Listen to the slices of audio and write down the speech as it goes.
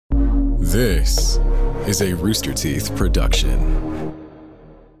This is a Rooster Teeth production.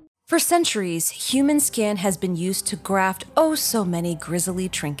 For centuries, human skin has been used to graft oh so many grisly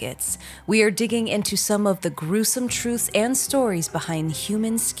trinkets. We are digging into some of the gruesome truths and stories behind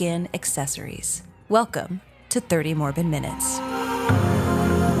human skin accessories. Welcome to 30 Morbid Minutes.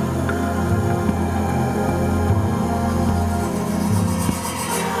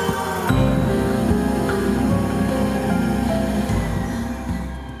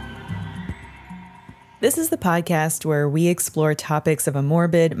 This is the podcast where we explore topics of a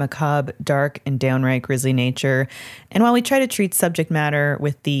morbid, macabre, dark, and downright grisly nature. And while we try to treat subject matter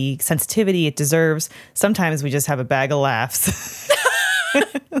with the sensitivity it deserves, sometimes we just have a bag of laughs.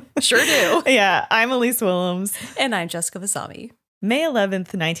 Sure do. Yeah, I'm Elise Willems. And I'm Jessica Vasami. May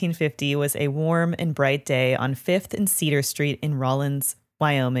 11th, 1950 was a warm and bright day on 5th and Cedar Street in Rawlins,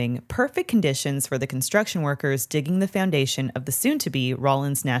 Wyoming. Perfect conditions for the construction workers digging the foundation of the soon-to-be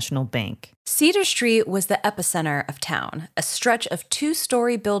Rawlins National Bank. Cedar Street was the epicenter of town. A stretch of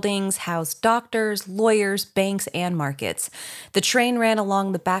two-story buildings housed doctors, lawyers, banks, and markets. The train ran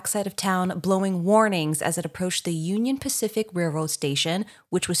along the backside of town, blowing warnings as it approached the Union Pacific Railroad station,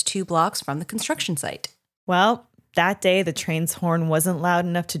 which was 2 blocks from the construction site. Well, that day, the train's horn wasn't loud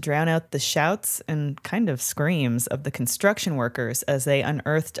enough to drown out the shouts and kind of screams of the construction workers as they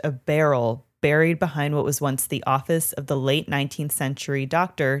unearthed a barrel buried behind what was once the office of the late 19th century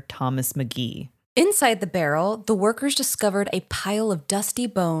Dr. Thomas McGee. Inside the barrel, the workers discovered a pile of dusty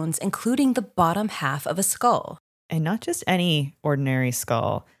bones, including the bottom half of a skull. And not just any ordinary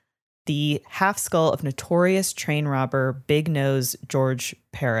skull. The half skull of notorious train robber Big Nose George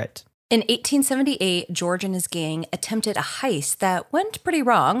Parrott. In 1878, George and his gang attempted a heist that went pretty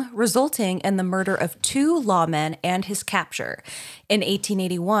wrong, resulting in the murder of 2 lawmen and his capture. In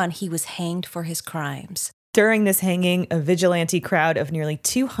 1881, he was hanged for his crimes. During this hanging, a vigilante crowd of nearly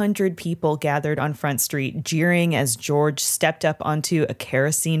 200 people gathered on Front Street, jeering as George stepped up onto a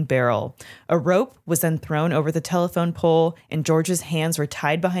kerosene barrel. A rope was then thrown over the telephone pole, and George's hands were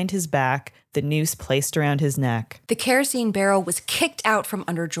tied behind his back, the noose placed around his neck. The kerosene barrel was kicked out from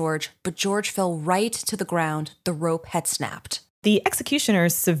under George, but George fell right to the ground. The rope had snapped. The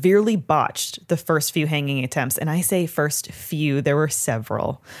executioners severely botched the first few hanging attempts, and I say first few, there were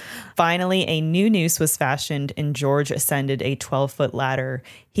several. Finally, a new noose was fashioned, and George ascended a 12-foot ladder.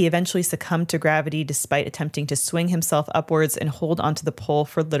 He eventually succumbed to gravity despite attempting to swing himself upwards and hold onto the pole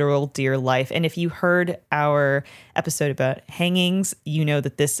for literal dear life. And if you heard our episode about hangings, you know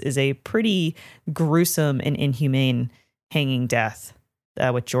that this is a pretty gruesome and inhumane hanging death,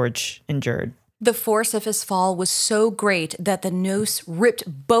 what George endured. The force of his fall was so great that the noose ripped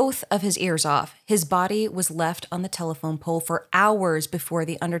both of his ears off. His body was left on the telephone pole for hours before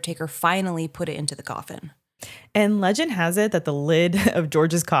the undertaker finally put it into the coffin. And legend has it that the lid of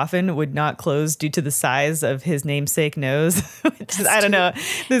George's coffin would not close due to the size of his namesake nose. I don't know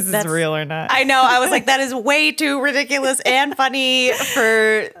if this is real or not. I know. I was like, that is way too ridiculous and funny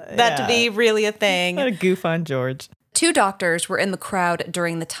for that to be really a thing. What a goof on George. 2 doctors were in the crowd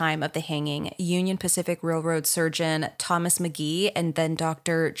during the time of the hanging: Union Pacific Railroad surgeon Thomas McGee and then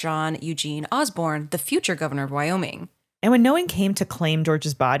Dr. John Eugene Osborne, the future governor of Wyoming. And when no one came to claim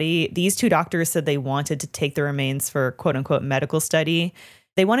George's body, these 2 doctors said they wanted to take the remains for quote-unquote medical study.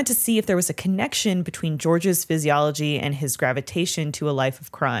 They wanted to see if there was a connection between George's physiology and his gravitation to a life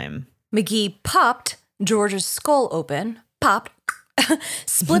of crime. McGee popped George's skull open,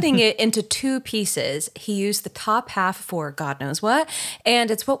 splitting it into 2 pieces. He used the top half for God knows what,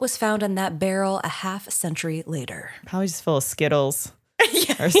 and it's what was found in that barrel a half century later. Probably just full of Skittles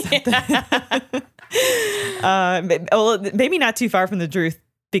or something. Well, maybe not too far from the truth,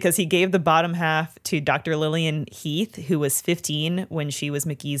 because he gave the bottom half to Dr. Lillian Heath, who was 15 when she was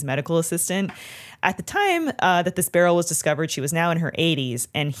McGee's medical assistant. At the time that this barrel was discovered, she was now in her 80s,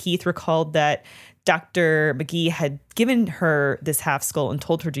 and Heath recalled that Dr. McGee had given her this half skull and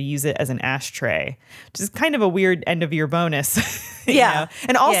told her to use it as an ashtray, which is kind of a weird end of year bonus. Yeah. Know?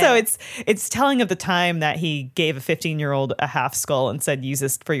 And also it's telling of the time that he gave a 15-year-old a half skull and said, use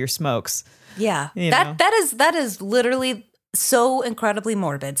this for your smokes. Yeah. That is literally so incredibly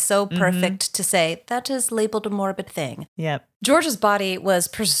morbid, so perfect to say that is labeled a morbid thing. Yep. George's body was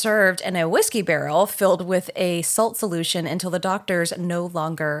preserved in a whiskey barrel filled with a salt solution until the doctors no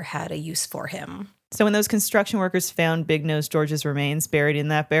longer had a use for him. So when those construction workers found Big Nose George's remains buried in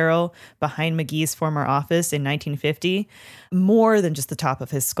that barrel behind McGee's former office in 1950, more than just the top of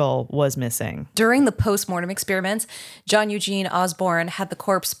his skull was missing. During the post-mortem experiments, John Eugene Osborne had the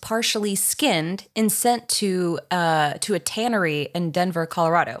corpse partially skinned and sent to a tannery in Denver,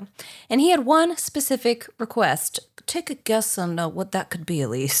 Colorado. And he had one specific request. Take a guess on what that could be,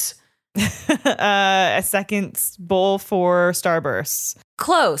 Elise. A second bowl for Starbursts.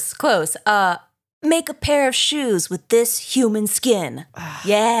 Close. Make a pair of shoes with this human skin.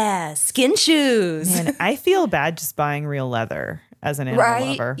 Yeah, skin shoes. Man, I feel bad just buying real leather as an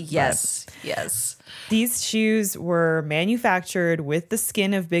animal lover. Yes. These shoes were manufactured with the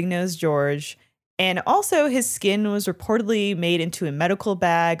skin of Big Nose George, and also his skin was reportedly made into a medical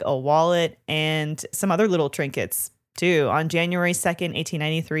bag, a wallet, and some other little trinkets, too. On January 2nd,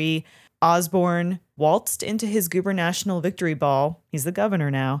 1893, Osborne waltzed into his gubernatorial victory ball, he's the governor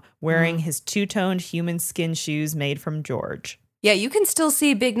now, wearing his two-toned human skin shoes made from George. Yeah, you can still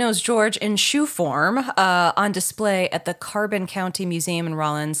see Big Nose George in shoe form on display at the Carbon County Museum in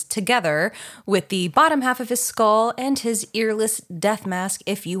Rollins, together with the bottom half of his skull and his earless death mask,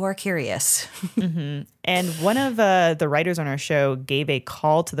 if you are curious. And one of the writers on our show gave a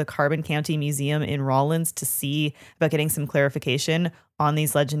call to the Carbon County Museum in Rollins to see about getting some clarification on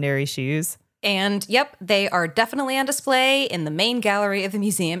these legendary shoes. And yep, they are definitely on display in the main gallery of the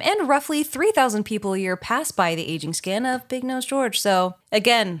museum, and roughly 3,000 people a year pass by the aging skin of Big Nose George. So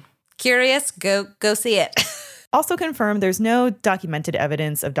again, curious, go see it. Also confirmed, there's no documented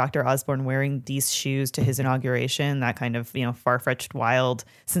evidence of Dr. Osborne wearing these shoes to his inauguration, that kind of, far-fetched, wild,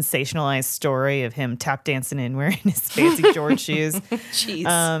 sensationalized story of him tap dancing and wearing his fancy George shoes.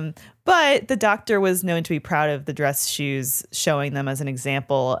 Jeez. But the doctor was known to be proud of the dress shoes, showing them as an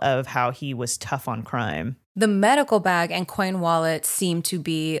example of how he was tough on crime. The medical bag and coin wallet seem to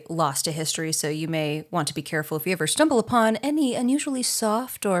be lost to history, so you may want to be careful if you ever stumble upon any unusually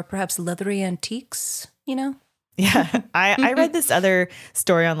soft or perhaps leathery antiques, Yeah, I read this other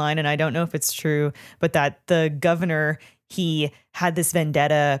story online, and I don't know if it's true, but that the governor, he had this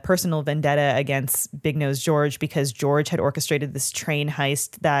personal vendetta against Big Nose George because George had orchestrated this train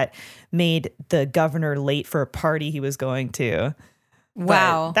heist that made the governor late for a party he was going to.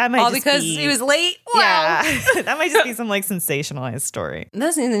 Wow. But that might all just because be, he was late? Wow. Yeah, that might just be some sensationalized story.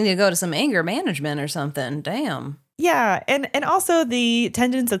 This needs to go to some anger management or something. Damn. Yeah, and also the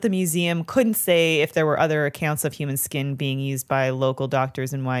attendants at the museum couldn't say if there were other accounts of human skin being used by local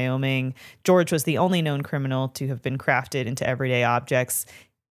doctors in Wyoming. George was the only known criminal to have been crafted into everyday objects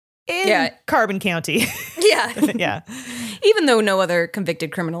in Carbon County. Yeah. Yeah. Even though no other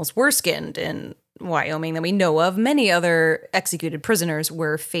convicted criminals were skinned in Wyoming that we know of, many other executed prisoners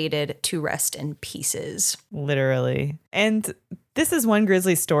were fated to rest in pieces. Literally. And this is one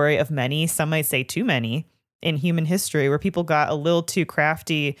grisly story of many, some might say too many, in human history where people got a little too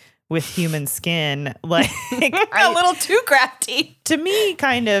crafty with human skin. Like a little too crafty. To me,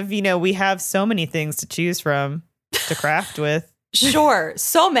 kind of, we have so many things to choose from to craft with. Sure,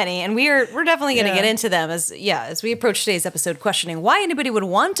 so many, and we're definitely going to get into them as we approach today's episode, questioning why anybody would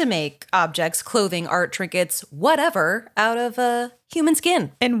want to make objects, clothing, art, trinkets, whatever, out of human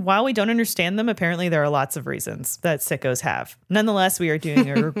skin. And while we don't understand them, apparently there are lots of reasons that sickos have. Nonetheless, we are doing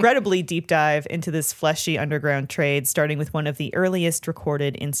a regrettably deep dive into this fleshy underground trade, starting with one of the earliest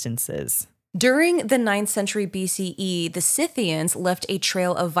recorded instances. During the 9th century BCE, the Scythians left a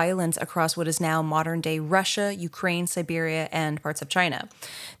trail of violence across what is now modern-day Russia, Ukraine, Siberia, and parts of China.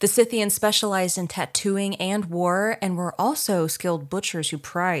 The Scythians specialized in tattooing and war, and were also skilled butchers who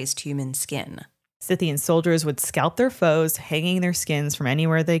prized human skin. Scythian soldiers would scalp their foes, hanging their skins from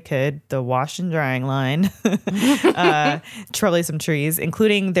anywhere they could, the wash and drying line, troublesome trees,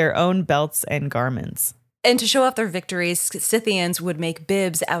 including their own belts and garments. And to show off their victories, Scythians would make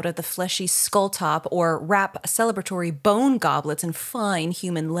bibs out of the fleshy skull top or wrap celebratory bone goblets in fine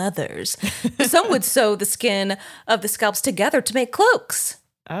human leathers. Some would sew the skin of the scalps together to make cloaks.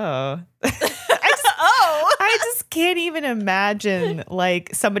 Oh. I just can't even imagine, like,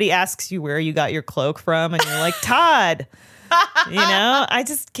 somebody asks you where you got your cloak from, and you're like, Todd. I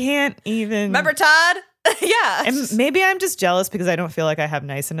just can't even. Remember Todd? Yeah. And maybe I'm just jealous because I don't feel like I have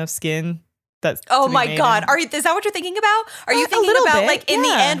nice enough skin. Oh my God. Is that what you're thinking about? Are you thinking about bit, like in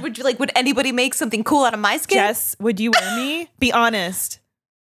the end, would anybody make something cool out of my skin? Jess, would you wear me? Be honest.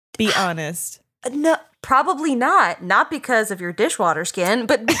 Be honest. No, probably not. Not because of your dishwater skin,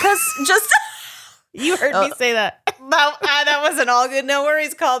 but because just you heard me say that. That wasn't all good. No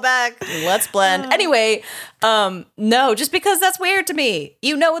worries. Call back. Let's blend. Anyway, no, just because that's weird to me.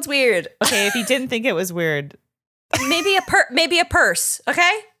 It's weird. Okay, if you didn't think it was weird, maybe a purse.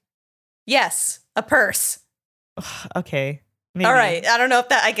 Okay. Yes, a purse. Okay. Maybe. All right. I don't know if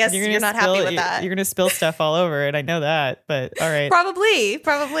that, I guess you're not happy with that. You're going to spill stuff all over it. I know that, but all right.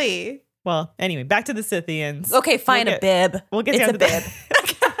 Probably. Well, anyway, back to the Scythians. Okay, fine, a bib. We'll get down to bib.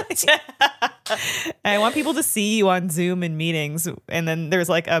 I want people to see you on Zoom in meetings, and then there's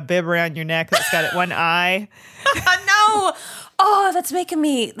like a bib around your neck that's got one eye. No. Oh, that's making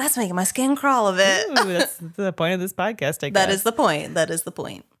my skin crawl a bit. Ooh, that's the point of this podcast, I guess. That is the point. That is the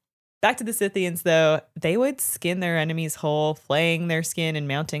point. Back to the Scythians, though, they would skin their enemies whole, flaying their skin and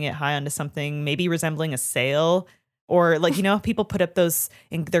mounting it high onto something, maybe resembling a sail. Or like, you know, people put up those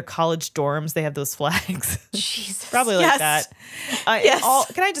in their college dorms. They have those flags. Jesus. Probably like that.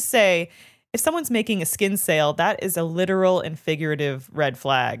 Yes. Can I just say, if someone's making a skin sail, that is a literal and figurative red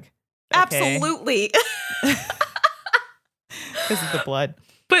flag. Okay? Absolutely. Because of the blood.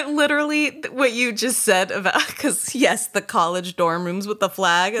 But literally what you just said about, because yes, the college dorm rooms with the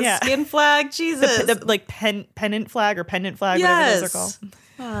flag, a skin flag, Jesus. The like pennant flag or pendant flag, yes. whatever those are called.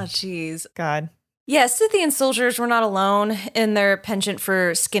 Oh, jeez. God. Yeah, Scythian soldiers were not alone in their penchant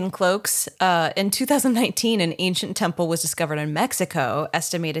for skin cloaks. In 2019, an ancient temple was discovered in Mexico,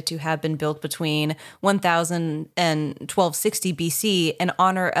 estimated to have been built between 1000 and 1260 BC in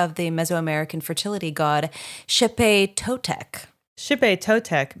honor of the Mesoamerican fertility god Xipe Totec. Xipe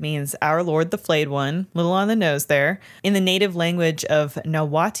Totec means our Lord the Flayed One, little on the nose there. In the native language of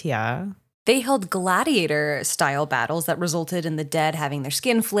Nahuatl, they held gladiator-style battles that resulted in the dead having their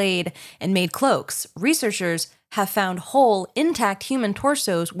skin flayed and made cloaks. Researchers have found whole, intact human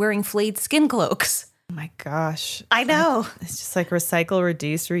torsos wearing flayed skin cloaks. oh my gosh. I know. It's just like recycle,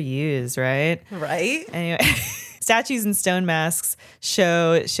 reduce, reuse, right? Right? Anyway, statues and stone masks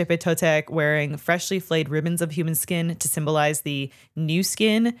show Xipe Totec wearing freshly flayed ribbons of human skin to symbolize the new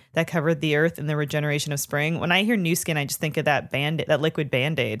skin that covered the earth in the regeneration of spring. When I hear new skin, I just think of that liquid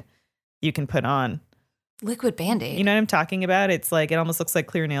Band-Aid you can put on. Liquid Band-Aid. You know what I'm talking about? It's like, it almost looks like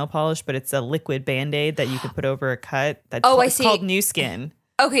clear nail polish, but it's a liquid Band-Aid that you can put over a cut. I see. It's called new skin.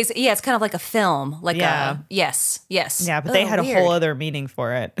 Okay, so yeah, it's kind of like a film. Yes. Yeah, but they had weird. a whole other meaning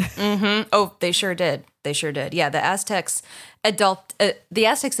for it. Mm-hmm. Oh, they sure did. Yeah, the Aztecs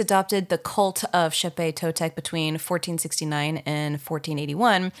adopted the cult of Xipe Totec between 1469 and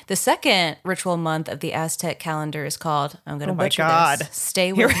 1481. The second ritual month of the Aztec calendar is called, I'm going to butcher this.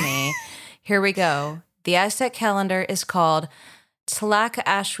 Stay with me. Here we go. The Aztec calendar is called Tlak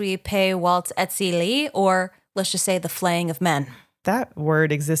Ashwi Pe Walt Etzili, or let's just say the flaying of men. That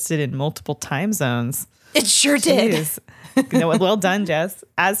word existed in multiple time zones. It sure did. Jeez. Well done, Jess.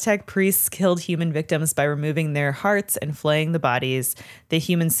 Aztec priests killed human victims by removing their hearts and flaying the bodies. The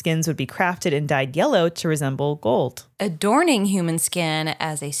human skins would be crafted and dyed yellow to resemble gold. Adorning human skin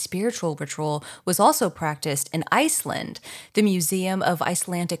as a spiritual ritual was also practiced in Iceland. The Museum of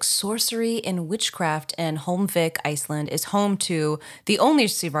Icelandic Sorcery and Witchcraft in Holmvik, Iceland, is home to the only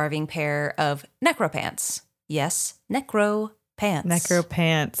surviving pair of necropants. Yes, necropants.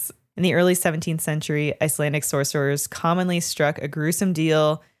 Necropants. In the early 17th century, Icelandic sorcerers commonly struck a gruesome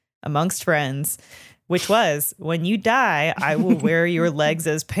deal amongst friends, which was, when you die, I will wear your legs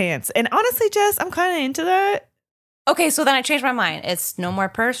as pants. And honestly, Jess, I'm kind of into that. Okay, so then I changed my mind. It's no more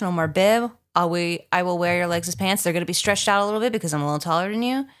purse, no more bib. I will wear your legs as pants. They're going to be stretched out a little bit because I'm a little taller than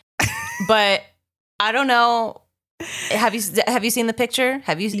you. But I don't know. Have you seen the picture?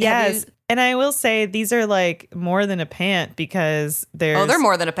 Yes. And I will say these are like more than a pant because they're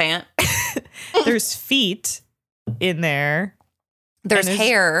more than a pant. There's feet in there. There's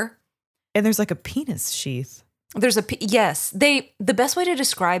hair. And there's like a penis sheath. Yes. The best way to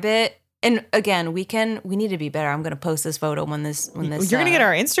describe it, and again, we need to be better. I'm going to post this photo when this. You're going to get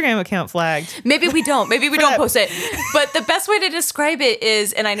our Instagram account flagged. Maybe we don't. Maybe we don't post it. But the best way to describe it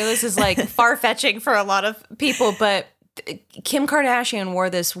is, and I know this is like far-fetching for a lot of people, but Kim Kardashian wore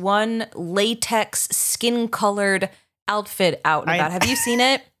this one latex skin-colored outfit out and about. Have you seen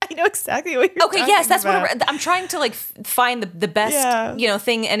it? I know exactly what you're talking yes, that's about. what I'm trying to like find the best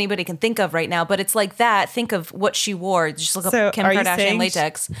thing anybody can think of right now. But it's like that. Think of what she wore. Just look up Kim Kardashian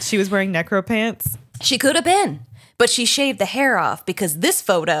latex. She was wearing necropants? She could have been, but she shaved the hair off because this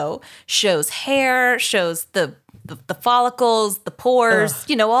photo shows hair, shows the follicles, the pores,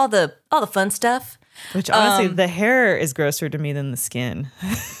 all the fun stuff. Which honestly, the hair is grosser to me than the skin.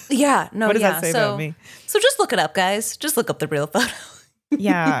 Yeah, no, what does that say about me? So just look it up, guys. Just look up the real photo.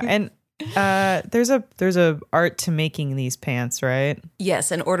 Yeah, and there's a art to making these pants, right?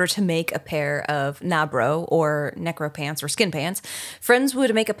 Yes, in order to make a pair of nabro or necropants or skin pants, friends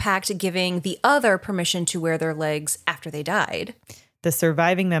would make a pact giving the other permission to wear their legs after they died. The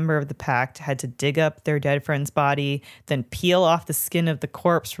surviving member of the pact had to dig up their dead friend's body, then peel off the skin of the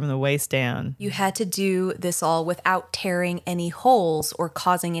corpse from the waist down. You had to do this all without tearing any holes or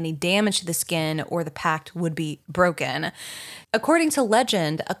causing any damage to the skin, or the pact would be broken. According to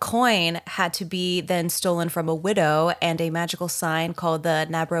legend, a coin had to be then stolen from a widow, and a magical sign called the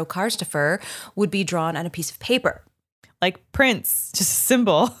Nabro Karstifer would be drawn on a piece of paper. Like Prince, just a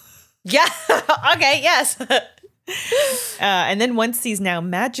symbol. Yeah. Okay, yes. And then once these now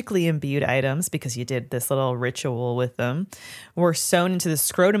magically imbued items, because you did this little ritual with them, were sewn into the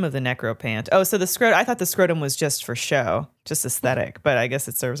scrotum of the necropant. Oh, so the scrotum, I thought the scrotum was just for show, just aesthetic, but I guess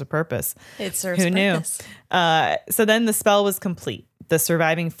it serves a purpose. It serves Who a knew? purpose. So then the spell was complete. The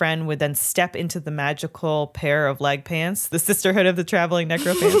surviving friend would then step into the magical pair of leg pants, the sisterhood of the traveling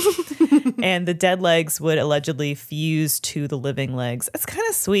necropants, and the dead legs would allegedly fuse to the living legs. It's kind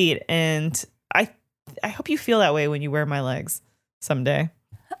of sweet, and I hope you feel that way when you wear my legs someday.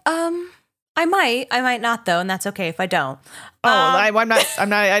 I might not though, and that's okay if I don't. I'm not.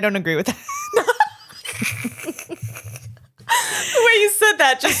 I don't agree with that. The way you said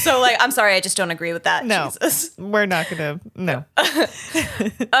that, just so like, I'm sorry, I just don't agree with that. No, Jesus. we're not gonna. No.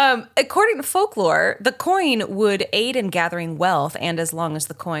 According to folklore, the coin would aid in gathering wealth, and as long as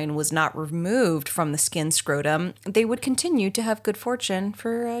the coin was not removed from the skin scrotum, they would continue to have good fortune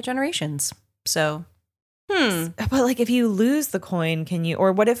for generations. So, But like, if you lose the coin, can you?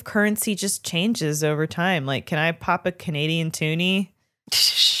 Or what if currency just changes over time? Like, can I pop a Canadian toonie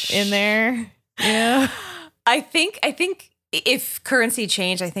in there? Yeah. I think if currency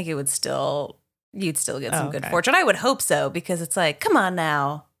changed, I think you'd still get some good fortune. I would hope so, because it's like, come on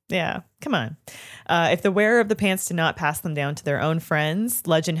now. Yeah, come on. If the wearer of the pants did not pass them down to their own friends,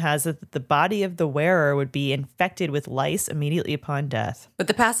 legend has it that the body of the wearer would be infected with lice immediately upon death. With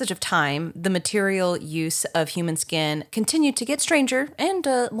the passage of time, the material use of human skin continued to get stranger and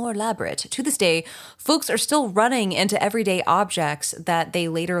more elaborate. To this day, folks are still running into everyday objects that they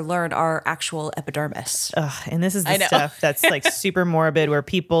later learn are actual epidermis. And this is the stuff that's like super morbid, where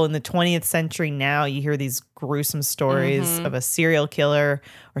people in the 20th century now, you hear these gruesome stories of a serial killer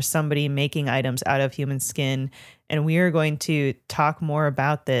or somebody making items out of human skin. And we are going to talk more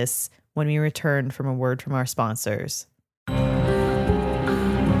about this when we return from a word from our sponsors.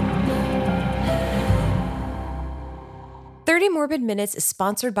 30 Morbid Minutes is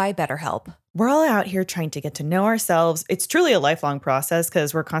sponsored by BetterHelp. We're all out here trying to get to know ourselves. It's truly a lifelong process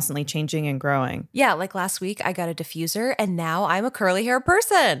because we're constantly changing and growing. Yeah, like last week, I got a diffuser, and now I'm a curly hair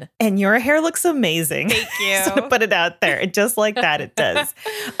person. And your hair looks amazing. Thank you. So to put it out there, just like that, it does.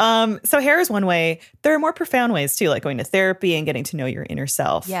 So hair is one way. There are more profound ways too, like going to therapy and getting to know your inner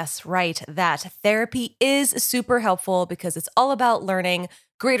self. Yes, right. That therapy is super helpful because it's all about learning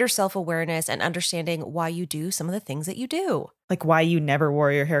greater self-awareness and understanding why you do some of the things that you do. Like why you never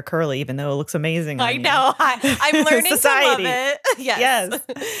wore your hair curly, even though it looks amazing on I you. know. I'm learning Society. to love it. Yes.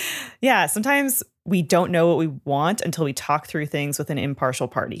 Yeah. Sometimes we don't know what we want until we talk through things with an impartial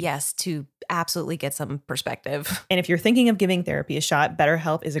party. Yes, to absolutely get some perspective. And if you're thinking of giving therapy a shot,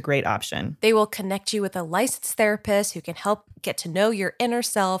 BetterHelp is a great option. They will connect you with a licensed therapist who can help get to know your inner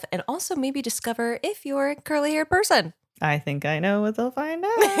self and also maybe discover if you're a curly-haired person. I think I know what they'll find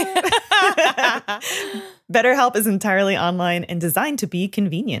out. BetterHelp is entirely online and designed to be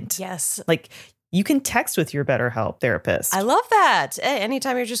convenient. Yes. Like you can text with your BetterHelp therapist. I love that.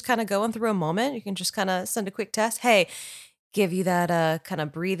 Anytime you're just kind of going through a moment, you can just kind of send a quick text. Hey, give you that kind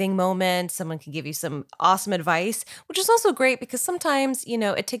of breathing moment. Someone can give you some awesome advice, which is also great because sometimes,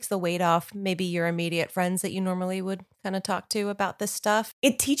 it takes the weight off maybe your immediate friends that you normally would kind of talk to about this stuff.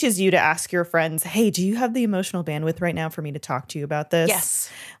 It teaches you to ask your friends, hey, do you have the emotional bandwidth right now for me to talk to you about this?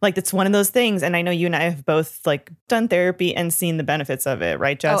 Yes. Like it's one of those things. And I know you and I have both like done therapy and seen the benefits of it,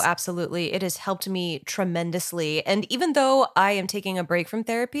 right, Jess? Oh, absolutely. It has helped me tremendously. And even though I am taking a break from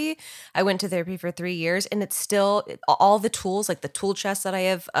therapy, I went to therapy for 3 years and it's still all the tools, like the tool chest that I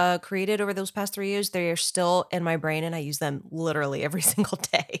have created over those past 3 years, they are still in my brain and I use them literally every single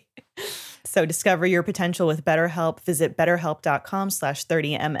day. So discover your potential with BetterHelp. Visit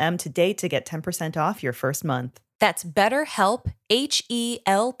betterhelp.com/30mm today to get 10% off your first month. That's BetterHelp,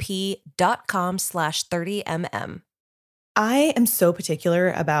 HELP.com/30mm. I am so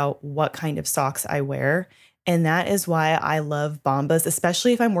particular about what kind of socks I wear. And that is why I love Bombas,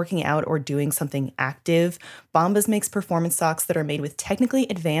 especially if I'm working out or doing something active. Bombas makes performance socks that are made with technically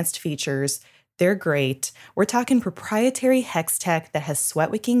advanced features. They're great. We're talking proprietary hex tech that has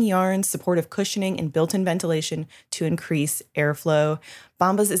sweat-wicking yarns, supportive cushioning, and built-in ventilation to increase airflow.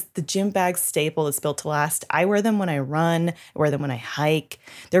 Bombas is the gym bag staple that's built to last. I wear them when I run. I wear them when I hike.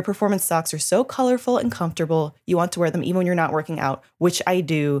 Their performance socks are so colorful and comfortable. You want to wear them even when you're not working out, which I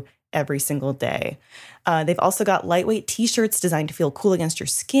do every single day. They've also got lightweight t-shirts designed to feel cool against your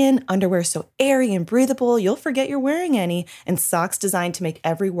skin, underwear so airy and breathable you'll forget you're wearing any, and socks designed to make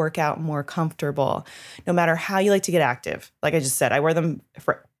every workout more comfortable. No matter how you like to get active, like I just said, I wear them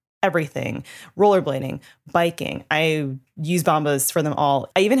for everything, rollerblading, biking. I use Bombas for them all.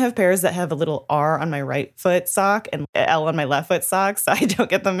 I even have pairs that have a little R on my right foot sock and L on my left foot sock, so I don't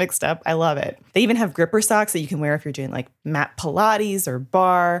get them mixed up. I love it. They even have gripper socks that you can wear if you're doing like mat Pilates or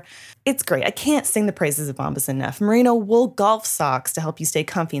bar. It's great. I can't sing the praises of Bombas enough. Merino wool golf socks to help you stay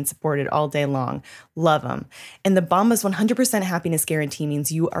comfy and supported all day long. Love them. And the Bombas 100% happiness guarantee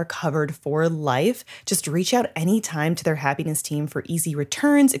means you are covered for life. Just reach out anytime to their happiness team for easy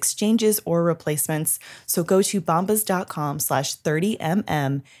returns, exchanges, or replacements. So go to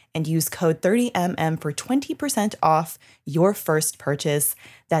bombas.com/30mm and use code 30mm for 20% off your first purchase.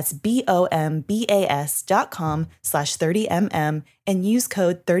 That's bombas.com/30mm and use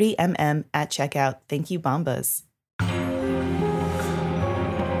code 30mm at checkout. Thank you, Bombas.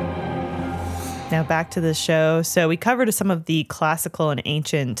 Now back to the show. So we covered some of the classical and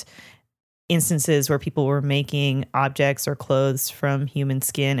ancient instances where people were making objects or clothes from human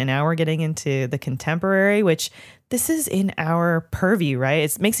skin. And now we're getting into the contemporary, which this is in our purview, right?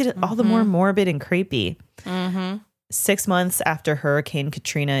 It makes it all the more morbid and creepy. 6 months after Hurricane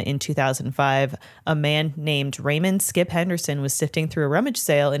Katrina in 2005, a man named Raymond Skip Henderson was sifting through a rummage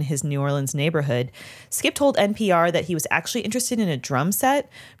sale in his New Orleans neighborhood. Skip told NPR that he was actually interested in a drum set,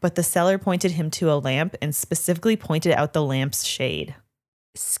 but the seller pointed him to a lamp and specifically pointed out the lamp's shade.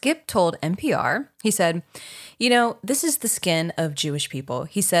 Skip told NPR, he said, "You know, this is the skin of Jewish people."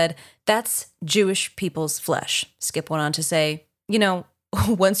 He said, "That's Jewish people's flesh." Skip went on to say, "You know,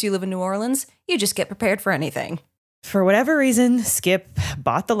 once you live in New Orleans, you just get prepared for anything." For whatever reason, Skip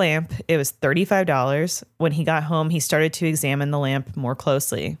bought the lamp. It was $35. When he got home, he started to examine the lamp more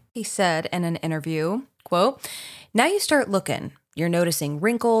closely. He said in an interview, quote, "Now you start looking. You're noticing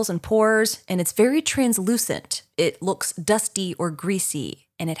wrinkles and pores, and it's very translucent. It looks dusty or greasy,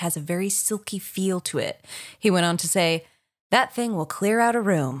 and it has a very silky feel to it." He went on to say, "That thing will clear out a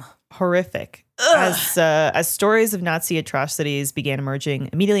room." Horrific. As stories of Nazi atrocities began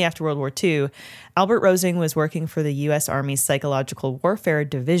emerging immediately after World War II, Albert Rosing was working for the U.S. Army's Psychological Warfare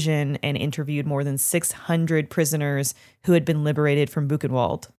Division and interviewed more than 600 prisoners who had been liberated from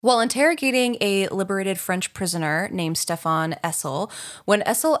Buchenwald. While interrogating a liberated French prisoner named Stefan Essel, when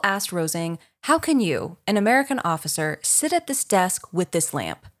Essel asked Rosing, "How can you, an American officer, sit at this desk with this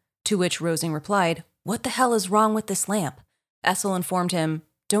lamp?" To which Rosing replied, "What the hell is wrong with this lamp?" Essel informed him,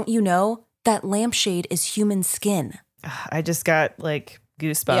 "Don't you know? That lampshade is human skin." I just got like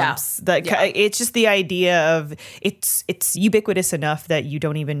goosebumps. Yeah. It's just the idea of it's ubiquitous enough that you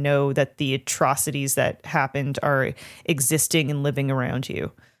don't even know that the atrocities that happened are existing and living around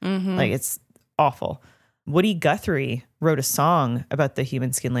you. Like, it's awful. Woody Guthrie wrote a song about the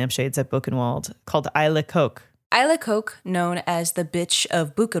human skin lampshades at Buchenwald called Isla Coke. Isla Coke, known as the Bitch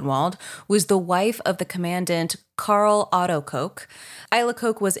of Buchenwald, was the wife of the commandant Karl Otto Koch. Isla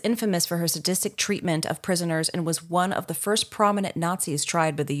Coke was infamous for her sadistic treatment of prisoners and was one of the first prominent Nazis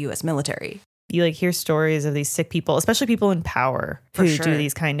tried by the U.S. military. You like hear stories of these sick people, especially people in power who do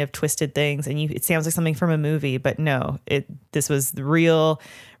these kind of twisted things, and it sounds like something from a movie, but no, this was real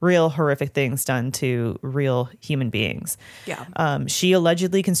horrific things done to real human beings. Yeah. She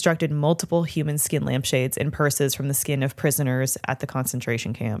allegedly constructed multiple human skin lampshades and purses from the skin of prisoners at the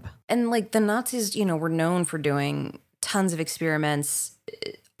concentration camp. And like the Nazis, were known for doing tons of experiments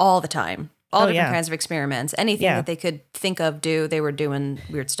all the time. All different kinds of experiments. Anything that they could think of they were doing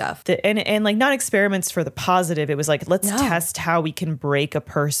weird stuff. And like not experiments for the positive. It was like, let's test how we can break a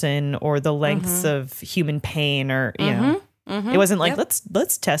person or the lengths of human pain or, you know. It wasn't like,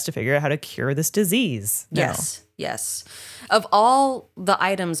 let's test to figure out how to cure this disease. No. Yes. Of all the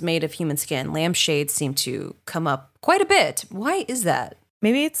items made of human skin, lampshades seem to come up quite a bit. Why is that?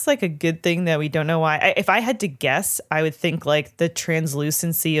 Maybe it's like a good thing that we don't know why. If I had to guess, I would think like the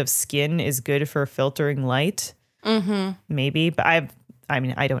translucency of skin is good for filtering light. Maybe, but I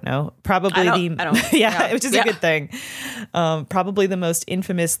don't know. Probably which is a good thing. Probably the most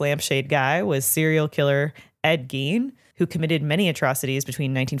infamous lampshade guy was serial killer Ed Gein, who committed many atrocities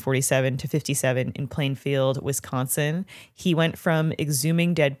between 1947 to 57 in Plainfield, Wisconsin. He went from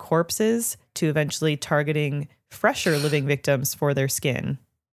exhuming dead corpses to eventually targeting fresher living victims for their skin.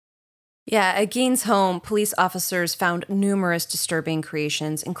 Yeah, at Gein's home, police officers found numerous disturbing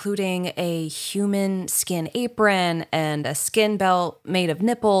creations, including a human skin apron and a skin belt made of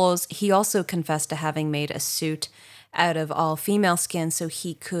nipples. He also confessed to having made a suit out of all female skin so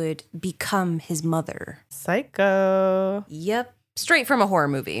he could become his mother. Psycho. Yep. Straight from a horror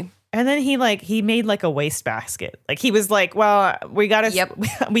movie. And then he made like a wastebasket. Like he was like, well, we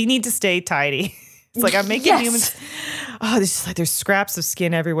need to stay tidy. It's like, I'm making humans. oh, there's scraps of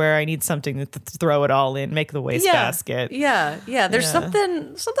skin everywhere. I need something to throw it all in, make the wastebasket. Yeah. There's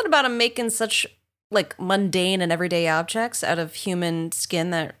something about him making such like mundane and everyday objects out of human skin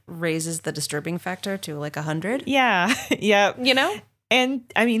that raises the disturbing factor to like 100. Yeah. Yeah. You know? And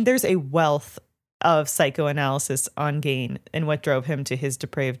I mean, there's a wealth of psychoanalysis on Gain and what drove him to his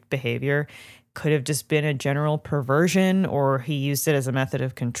depraved behavior. Could have just been a general perversion, or he used it as a method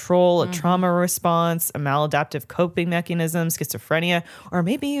of control, a trauma response, a maladaptive coping mechanism, schizophrenia, or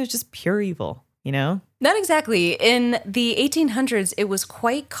maybe he was just pure evil, you know? Not exactly. In the 1800s, it was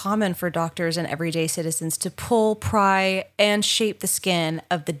quite common for doctors and everyday citizens to pull, pry, and shape the skin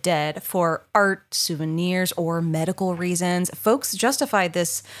of the dead for art, souvenirs, or medical reasons. Folks justified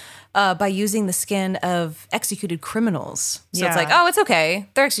this by using the skin of executed criminals. So it's like, oh, it's okay.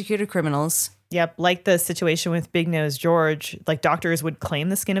 They're executed criminals. Yep, like the situation with Big Nose George, like doctors would claim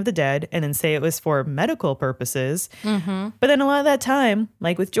the skin of the dead and then say it was for medical purposes. But then a lot of that time,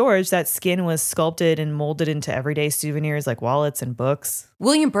 like with George, that skin was sculpted and molded into everyday souvenirs like wallets and books.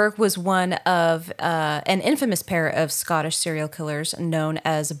 William Burke was one of an infamous pair of Scottish serial killers known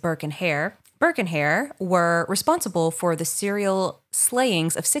as Burke and Hare. Burke and Hare were responsible for the serial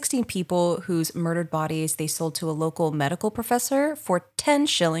slayings of 16 people whose murdered bodies they sold to a local medical professor for 10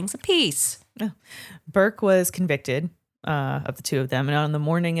 shillings apiece. Burke was convicted of the two of them, and on the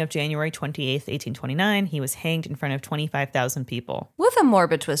morning of January 28th, 1829, he was hanged in front of 25,000 people. With a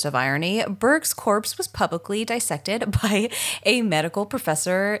morbid twist of irony, Burke's corpse was publicly dissected by a medical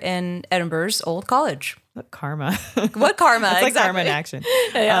professor in Edinburgh's Old College. What karma. What karma, It's like exactly. karma in action.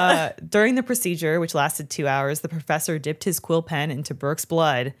 During the procedure, which lasted 2 hours, the professor dipped his quill pen into Burke's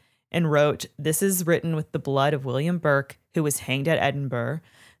blood and wrote, "This is written with the blood of William Burke, who was hanged at Edinburgh.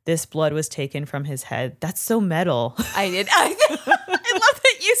 This blood was taken from his head." That's so metal. I love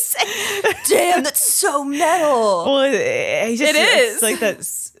that you say, damn, that's so metal. Well, it is. like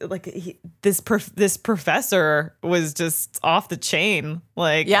that's like this professor was just off the chain.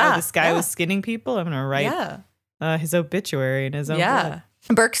 Like, oh, this guy was skinning people. I'm gonna write his obituary in his own blood.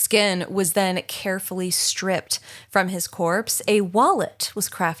 Burke's skin was then carefully stripped from his corpse. A wallet was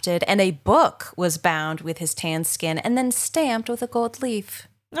crafted and a book was bound with his tanned skin and then stamped with a gold leaf.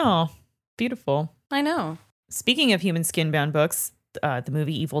 Oh, beautiful. I know. Speaking of human skin-bound books, the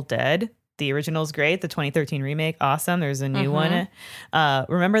movie Evil Dead, the original is great. The 2013 remake, awesome. There's a new one.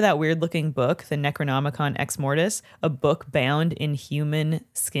 Remember that weird-looking book, the Necronomicon Ex Mortis? A book bound in human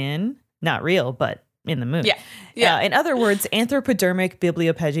skin? Not real, but in the movie. Yeah. In other words, anthropodermic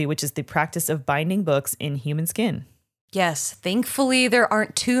bibliopegy, which is the practice of binding books in human skin. Yes, thankfully there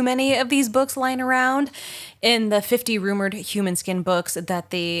aren't too many of these books lying around. In the 50 rumored human skin books that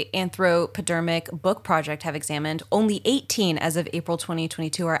the Anthropodermic Book Project have examined, only 18 as of April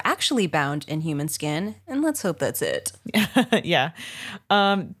 2022 are actually bound in human skin, and let's hope that's it. Yeah.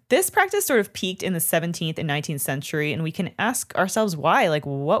 This practice sort of peaked in the 17th and 19th century, and we can ask ourselves why. Like,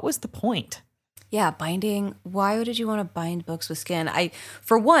 what was the point? Yeah, binding. Why did you want to bind books with skin?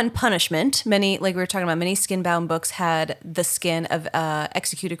 For one, punishment. Many, like we were talking about, many skin-bound books had the skin of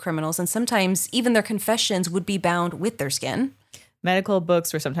executed criminals, and sometimes even their confessions would be bound with their skin. Medical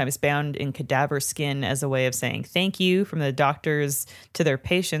books were sometimes bound in cadaver skin as a way of saying thank you from the doctors to their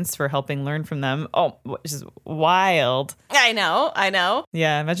patients for helping learn from them. Oh, which is wild. I know.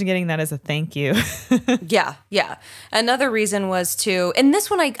 Yeah, imagine getting that as a thank you. Yeah. Another reason was and this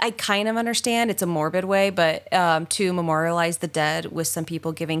one I kind of understand, it's a morbid way, but to memorialize the dead with some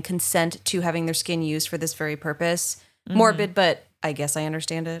people giving consent to having their skin used for this very purpose. Morbid, but I guess I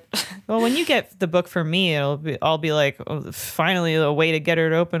understand it. Well, when you get the book from me, I'll be like, oh, finally a way to get her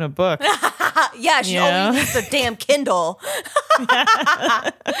to open a book. Yeah, she only needs a damn Kindle.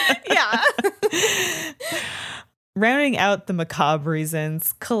 Yeah. Rounding out the macabre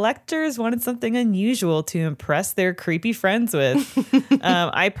reasons, collectors wanted something unusual to impress their creepy friends with.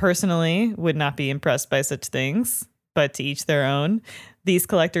 I personally would not be impressed by such things, but to each their own. These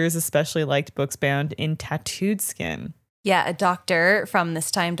collectors especially liked books bound in tattooed skin. Yeah, a doctor from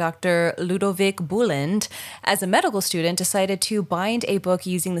this time, Dr. Ludovic Bouland, as a medical student, decided to bind a book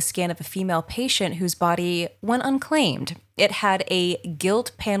using the skin of a female patient whose body went unclaimed. It had a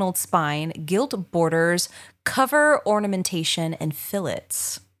gilt-paneled spine, gilt borders, cover ornamentation, and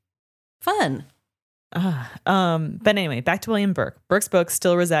fillets. Fun. But anyway, back to William Burke. Burke's book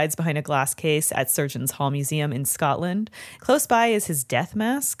still resides behind a glass case at Surgeons' Hall Museum in Scotland. Close by is his death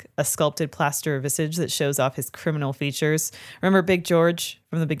mask, a sculpted plaster visage that shows off his criminal features. Remember Big George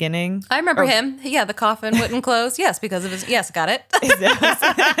from the beginning? I remember him. Yeah, the coffin wouldn't close. Yes, because of his... Yes, got it.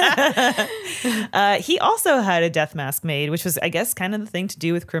 He also had a death mask made, which was, I guess, kind of the thing to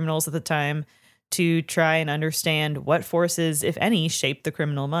do with criminals at the time, to try and understand what forces, if any, shape the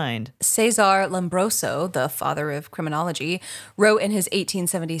criminal mind. Cesar Lombroso, the father of criminology, wrote in his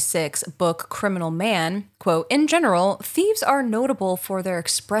 1876 book Criminal Man, quote, "In general, thieves are notable for their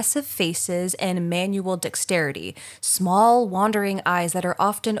expressive faces and manual dexterity, small wandering eyes that are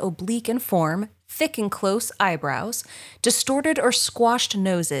often oblique in form, thick and close eyebrows, distorted or squashed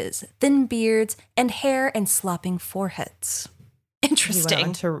noses, thin beards, and hair and slopping foreheads."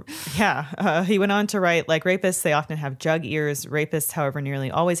 Interesting. He went on to write, like rapists, they often have jug ears. Rapists, however, nearly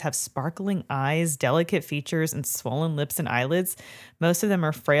always have sparkling eyes, delicate features, and swollen lips and eyelids. Most of them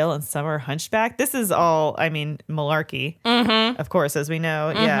are frail and some are hunchback. This is all, malarkey, of course, as we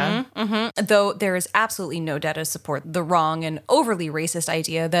know. Though there is absolutely no data to support the wrong and overly racist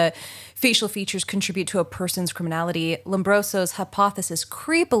idea that facial features contribute to a person's criminality, Lombroso's hypothesis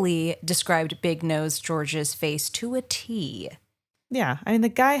creepily described Big Nose George's face to a T. Yeah, the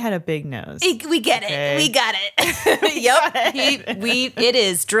guy had a big nose. We get it. We got it. Yep. It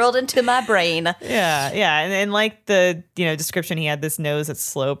is drilled into my brain. Yeah. And like the, description, he had this nose that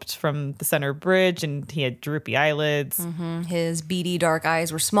sloped from the center bridge and he had droopy eyelids. His beady dark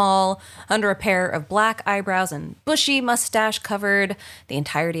eyes were small, under a pair of black eyebrows, and bushy mustache covered the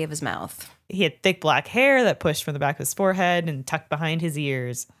entirety of his mouth. He had thick black hair that pushed from the back of his forehead and tucked behind his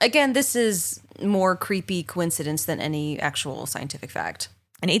ears. Again, this is more creepy coincidence than any actual scientific fact.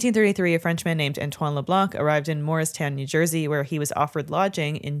 In 1833, a Frenchman named Antoine Leblanc arrived in Morristown, New Jersey, where he was offered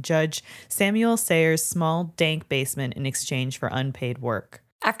lodging in Judge Samuel Sayre's small, dank basement in exchange for unpaid work.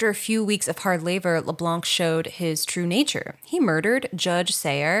 After a few weeks of hard labor, Leblanc showed his true nature. He murdered Judge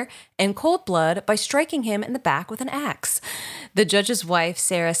Sayre in cold blood by striking him in the back with an axe. The judge's wife,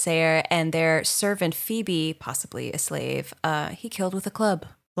 Sarah Sayre, and their servant, Phoebe, possibly a slave, he killed with a club.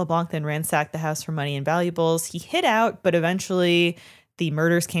 LeBlanc then ransacked the house for money and valuables. He hid out, but eventually the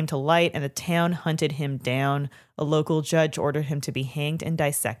murders came to light and the town hunted him down. A local judge ordered him to be hanged and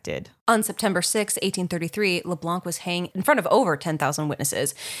dissected. On September 6, 1833, LeBlanc was hanged in front of over 10,000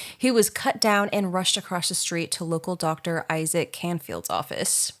 witnesses. He was cut down and rushed across the street to local Dr. Isaac Canfield's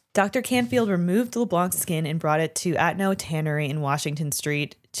office. Dr. Canfield removed LeBlanc's skin and brought it to Atno Tannery in Washington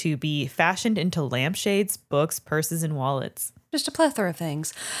Street to be fashioned into lampshades, books, purses, and wallets. Just a plethora of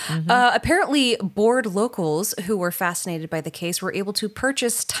things. Apparently, bored locals who were fascinated by the case were able to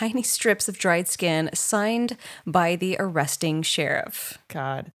purchase tiny strips of dried skin signed by the arresting sheriff.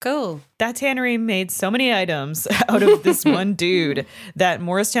 God. Cool. That tannery made so many items out of this one dude that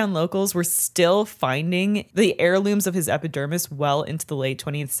Morristown locals were still finding the heirlooms of his epidermis well into the late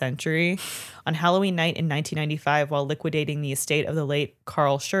 20th century. On Halloween night in 1995, while liquidating the estate of the late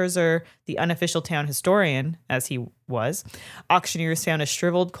Carl Scherzer, the unofficial town historian, as he was, auctioneers found a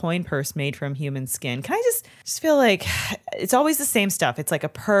shriveled coin purse made from human skin. Can I just feel like it's always the same stuff? It's like a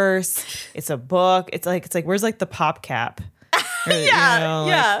purse, it's a book, it's like where's like the pop cap? Or,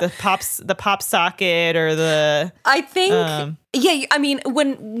 Yeah. Like the pop socket or the. I think,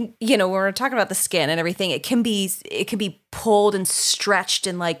 when we're talking about the skin and everything, it can be pulled and stretched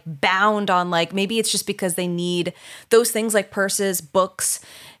and like bound on, like maybe it's just because they need those things like purses, books,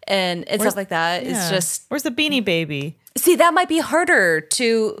 and stuff like that. Yeah. It's just. Where's the Beanie Baby? See, that might be harder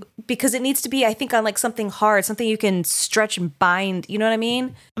to, because it needs to be, I think, on like something hard, something you can stretch and bind. You know what I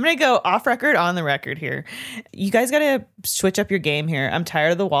mean? I'm going to go off record, on the record here. You guys got to switch up your game here. I'm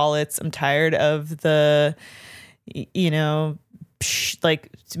tired of the wallets. I'm tired of the, like,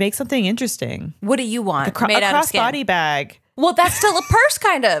 to make something interesting. What do you want? Made out of skin? Crossbody bag. Well, that's still a purse,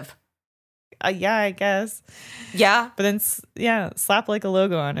 kind of. Yeah, I guess. Yeah. But then, slap like a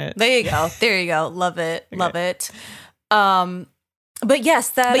logo on it. There you go. Love it. Okay. Love it. But yes,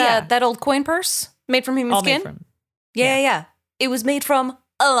 that old coin purse made from human skin. Yeah. It was made from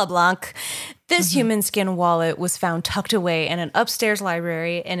a LeBlanc. This human skin wallet was found tucked away in an upstairs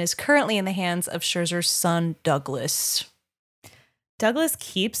library and is currently in the hands of Scherzer's son, Douglas. Douglas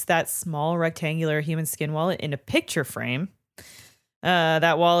keeps that small rectangular human skin wallet in a picture frame.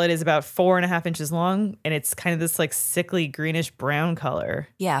 That wallet is about 4.5 inches long, and it's kind of this like sickly greenish brown color.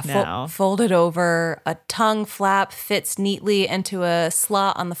 Yeah, folded over. A tongue flap fits neatly into a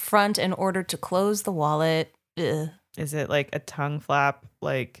slot on the front in order to close the wallet. Ugh. Is it like a tongue flap,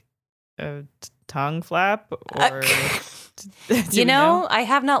 like a tongue flap? Or I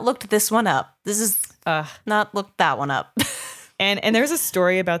have not looked this one up. This is not looked that one up. And there's a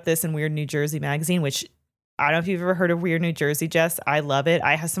story about this in Weird New Jersey magazine, which I don't know if you've ever heard of Weird New Jersey, Jess. I love it.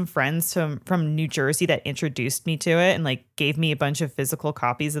 I have some friends from New Jersey that introduced me to it and like gave me a bunch of physical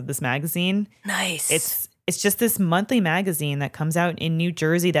copies of this magazine. Nice. It's just this monthly magazine that comes out in New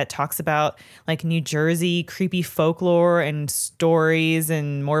Jersey that talks about like New Jersey creepy folklore and stories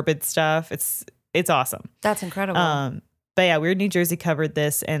and morbid stuff. It's awesome. That's incredible. But yeah, Weird New Jersey covered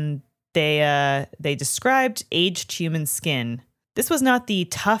this, and they described aged human skin. This was not the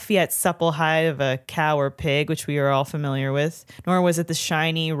tough yet supple hide of a cow or pig, which we are all familiar with, nor was it the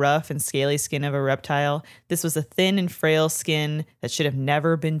shiny, rough, and scaly skin of a reptile. This was a thin and frail skin that should have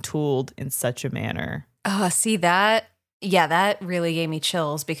never been tooled in such a manner. Oh, see that? Yeah, that really gave me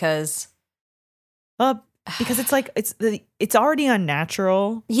chills because it's like it's already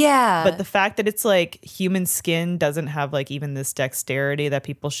unnatural. Yeah. But the fact that it's like human skin doesn't have like even this dexterity that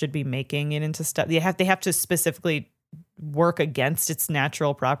people should be making it into stuff. They have to specifically work against its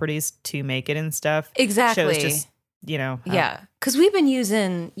natural properties to make it and stuff. Exactly. Shows just, yeah. Because we've been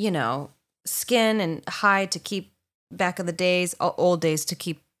using, skin and hide to keep back in the days, old days, to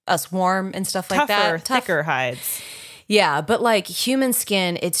keep us warm and stuff like that. Thicker hides. Yeah, but like human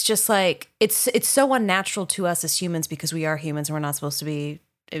skin, it's just like it's so unnatural to us as humans because we are humans and we're not supposed to be.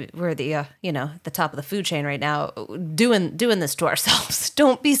 We're the the top of the food chain right now, doing this to ourselves.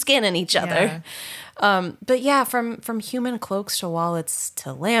 Don't be skinning each other. Yeah. But yeah, from human cloaks to wallets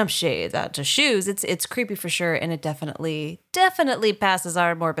to lampshades out to shoes, it's creepy for sure, and it definitely passes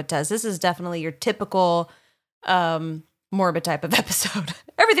our morbid test. This is definitely your typical morbid type of episode.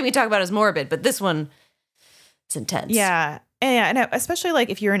 Everything we talk about is morbid, but this one. It's intense. Yeah. And especially like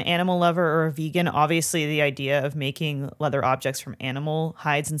if you're an animal lover or a vegan, obviously the idea of making leather objects from animal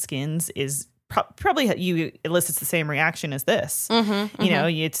hides and skins is probably elicits the same reaction as this. Mm-hmm,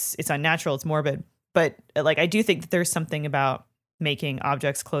 it's unnatural, it's morbid. But like I do think that there's something about making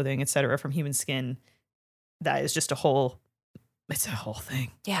objects, clothing, etc. from human skin that is just it's a whole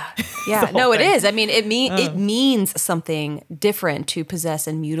thing. Yeah. Yeah. No, thing. It is. I mean, it means something different to possess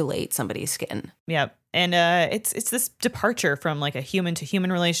and mutilate somebody's skin. Yeah. And it's this departure from like a human to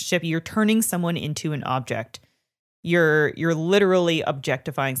human relationship. You're turning someone into an object. You're literally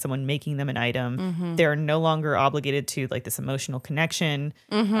objectifying someone, making them an item. Mm-hmm. They're no longer obligated to like this emotional connection.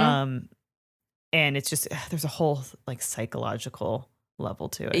 Mm-hmm. And it's just there's a whole like psychological level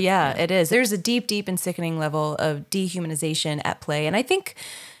to it. Yeah, it is. There's a deep, deep and sickening level of dehumanization at play. And I think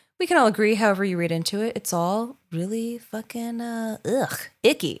we can all agree, however you read into it, it's all really fucking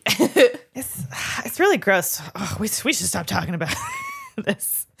icky. It's really gross. Oh, we should stop talking about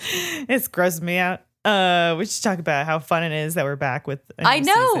this. It's grossed me out. We should talk about how fun it is that we're back with a new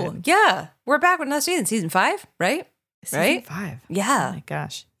season. Yeah. We're back with another season 5, right? Season 5. Yeah. Oh my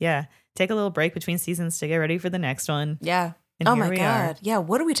gosh. Yeah. Take a little break between seasons to get ready for the next one. Yeah. And oh my God. Yeah.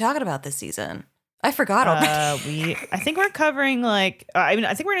 What are we talking about this season? I forgot already. I think we're covering like, I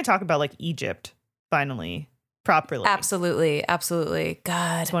think we're going to talk about like Egypt finally, properly. Absolutely.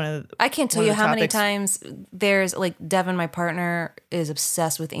 God. It's one of I can't tell you how many times there's like Devin, my partner, is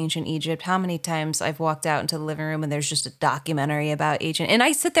obsessed with ancient Egypt. How many times I've walked out into the living room and there's just a documentary about ancient, and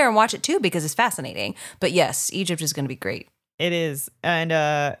I sit there and watch it too because it's fascinating. But yes, Egypt is going to be great. It is. And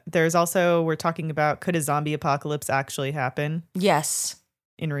there's also, we're talking about, could a zombie apocalypse actually happen? Yes.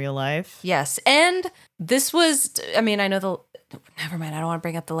 In real life? Yes. And this was, I mean, I know never mind. I don't want to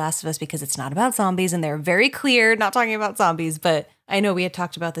bring up The Last of Us because it's not about zombies and they're very clear not talking about zombies. But I know we had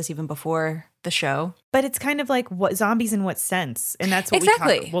talked about this even before the show. But it's kind of like what zombies in what sense? And that's what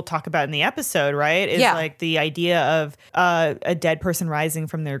we'll talk about in the episode, right? Is like the idea of a dead person rising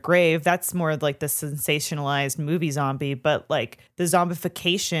from their grave. That's more like the sensationalized movie zombie. But like the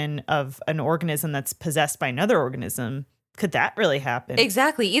zombification of an organism that's possessed by another organism. Could that really happen?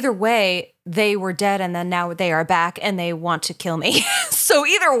 Exactly. Either way, they were dead and then now they are back and they want to kill me. So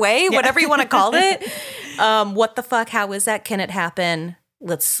either way, whatever you want to call it, what the fuck? How is that? Can it happen?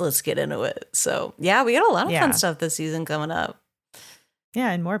 Let's get into it. So yeah, we got a lot of fun stuff this season coming up.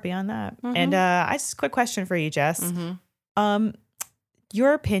 Yeah, and more beyond that. Mm-hmm. And I just a quick question for you, Jess. Mm-hmm.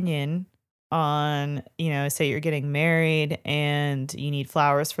 Your opinion on, say you're getting married and you need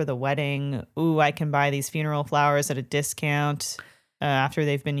flowers for the wedding. Ooh, I can buy these funeral flowers at a discount after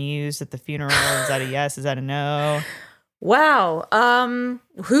they've been used at the funeral. Is that a yes? Is that a no? Wow.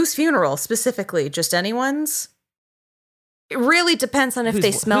 Whose funeral specifically? Just anyone's? It really depends on if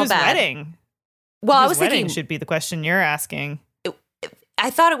they smell bad. Whose wedding? Well, whose I was wedding thinking should be the question you're asking. I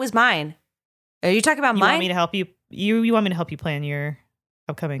thought it was mine. Are you talking about you mine? Want me to help you? You want me to help you plan your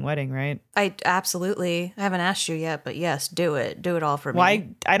upcoming wedding, right? I absolutely. I haven't asked you yet, but yes, do it. Do it all for me. Why?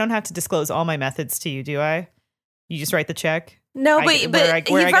 I don't have to disclose all my methods to you, do I? You just write the check. No, but you've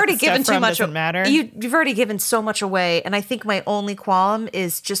already given too much. Doesn't matter. You've already given so much away, and I think my only qualm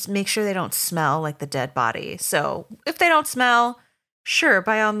is just make sure they don't smell like the dead body. So if they don't smell, sure,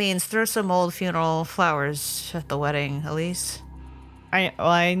 by all means, throw some old funeral flowers at the wedding, Elise.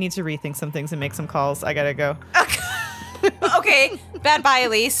 I need to rethink some things and make some calls. I gotta go. Okay, bad bye,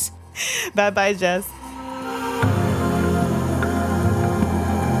 Elise. Bye-bye, Jess.